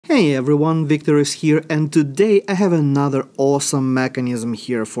Hey everyone, Victor is here, and today I have another awesome mechanism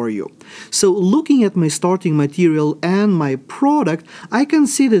here for you. So looking at my starting material and my product, I can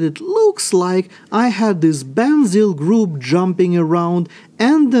see that it looks like I had this benzyl group jumping around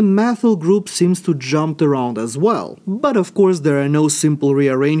and the methyl group seems to jump around as well. But of course there are no simple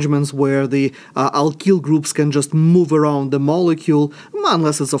rearrangements where the alkyl groups can just move around the molecule,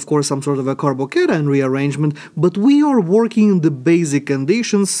 unless it's of course some sort of a carbocation rearrangement, but we are working in the basic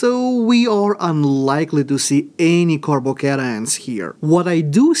conditions, so we are unlikely to see any carbocations here. What I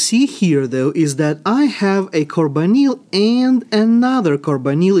do see here though is that I have a carbonyl and another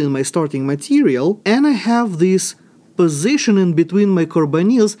carbonyl in my starting material, and I have this position in between my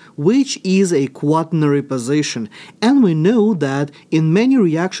carbonyls, which is a quaternary position. And we know that in many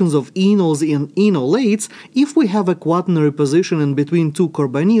reactions of enols and enolates, if we have a quaternary position in between two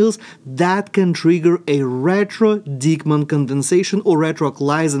carbonyls, that can trigger a retro-Dieckmann condensation or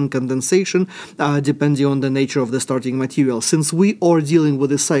retro-Gleisen condensation, depending on the nature of the starting material. Since we are dealing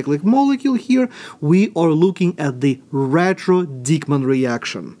with a cyclic molecule here, we are looking at the retro-Dieckmann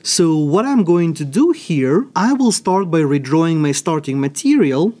reaction. So what I'm going to do here, I will start by redrawing my starting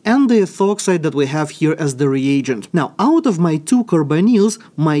material and the ethoxide that we have here as the reagent. Now, out of my two carbonyls,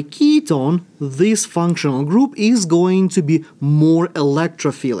 my ketone, this functional group, is going to be more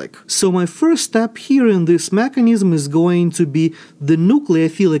electrophilic. So my first step here in this mechanism is going to be the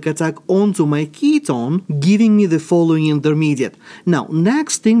nucleophilic attack onto my ketone, giving me the following intermediate. Now,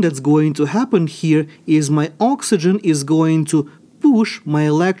 next thing that's going to happen here is my oxygen is going to push my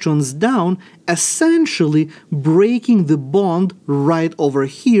electrons down, essentially breaking the bond right over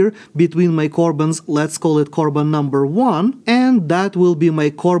here between my carbons. Let's call it carbon number 1, and that will be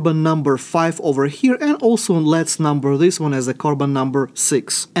my carbon number 5 over here, and also let's number this one as a carbon number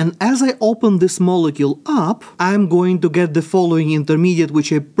 6. And as I open this molecule up, I'm going to get the following intermediate,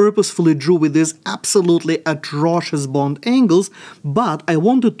 which I purposefully drew with these absolutely atrocious bond angles, but I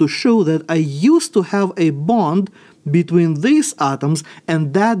wanted to show that I used to have a bond between these atoms,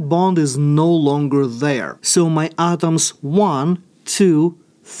 and that bond is no longer there. So my atoms 1, 2,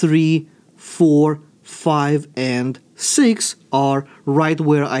 3, 4, 5, and 6 are right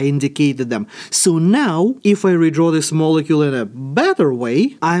where I indicated them. So now, if I redraw this molecule in a better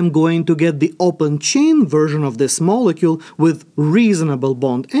way, I'm going to get the open chain version of this molecule with reasonable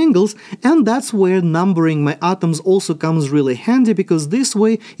bond angles, and that's where numbering my atoms also comes really handy, because this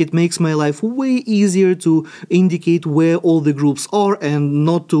way it makes my life way easier to indicate where all the groups are and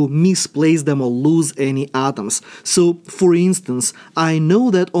not to misplace them or lose any atoms. So, for instance, I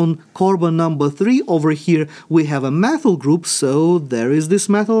know that on carbon number 3 over here we have a methyl group, so there is this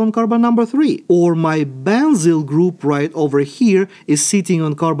methyl on carbon number 3. Or my benzyl group right over here is sitting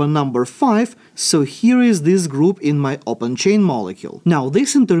on carbon number 5, so here is this group in my open chain molecule. Now,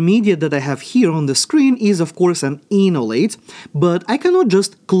 this intermediate that I have here on the screen is of course an enolate, but I cannot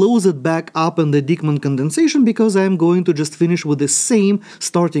just close it back up in the Dieckmann condensation because I'm going to just finish with the same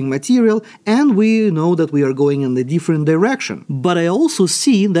starting material, and we know that we are going in a different direction. But I also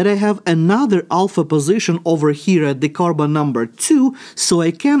see that I have another alpha position over here at the carbon number 2, so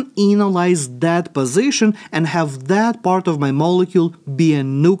I can enolize that position and have that part of my molecule be a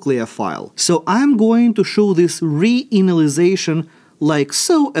nucleophile. So I'm going to show this re-enolization like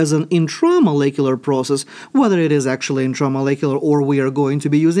so as an intramolecular process. Whether it is actually intramolecular or we are going to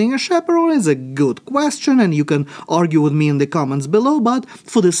be using a chaperone is a good question, and you can argue with me in the comments below, but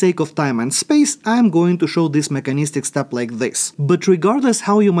for the sake of time and space, I'm going to show this mechanistic step like this. But regardless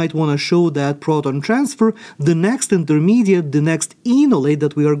how you might want to show that proton transfer, the next intermediate, the next enolate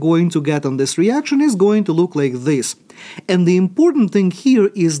that we are going to get on this reaction is going to look like this. And the important thing here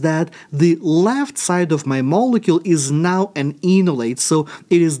is that the left side of my molecule is now an enolate, so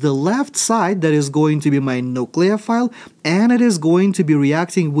it is the left side that is going to be my nucleophile, and it is going to be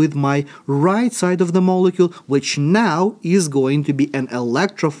reacting with my right side of the molecule, which now is going to be an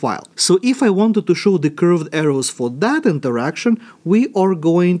electrophile. So if I wanted to show the curved arrows for that interaction, we are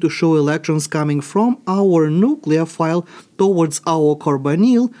going to show electrons coming from our nucleophile towards our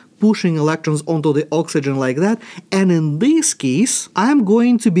carbonyl, pushing electrons onto the oxygen like that, and in this case, I'm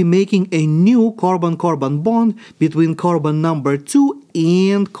going to be making a new carbon-carbon bond between carbon number 2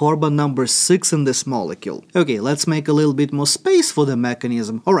 and carbon number 6 in this molecule. Okay, let's make a little bit more space for the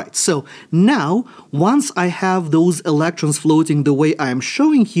mechanism. Alright, so now, once I have those electrons floating the way I am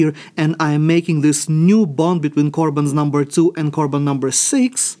showing here, and I am making this new bond between carbons number 2 and carbon number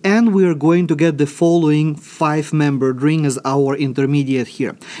 6, and we are going to get the following 5-membered ring as our intermediate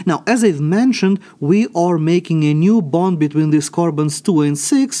here. Now, as I've mentioned, we are making a new bond between these carbons 2 and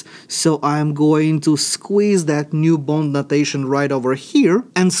 6, so I'm going to squeeze that new bond notation right over here,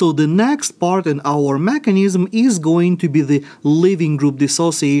 and so the next part in our mechanism is going to be the leaving group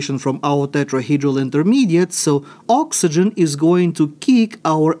dissociation from our tetrahedral intermediate, so oxygen is going to kick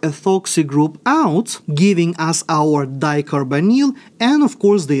our ethoxy group out, giving us our dicarbonyl and of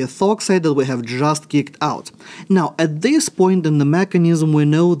course the ethoxide that we have just kicked out. Now at this point in the mechanism we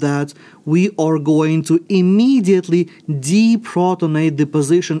know that we are going to immediately deprotonate the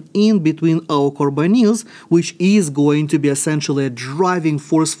position in between our carbonyls, which is going to be essentially a driving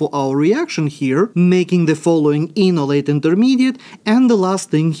force for our reaction here, making the following enolate intermediate. And the last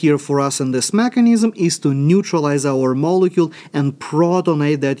thing here for us in this mechanism is to neutralize our molecule and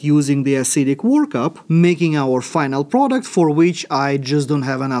protonate that using the acidic workup, making our final product, for which I just don't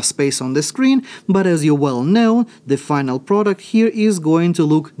have enough space on the screen, but as you well know, the final product here is going to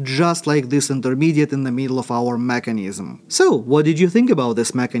look just like this intermediate in the middle of our mechanism. So, what did you think about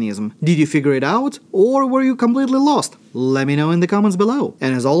this mechanism? Did you figure it out, or were you completely lost? Let me know in the comments below.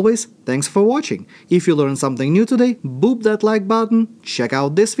 And as always, thanks for watching. If you learned something new today, boop that like button, check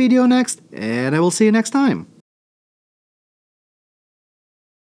out this video next, and I will see you next time.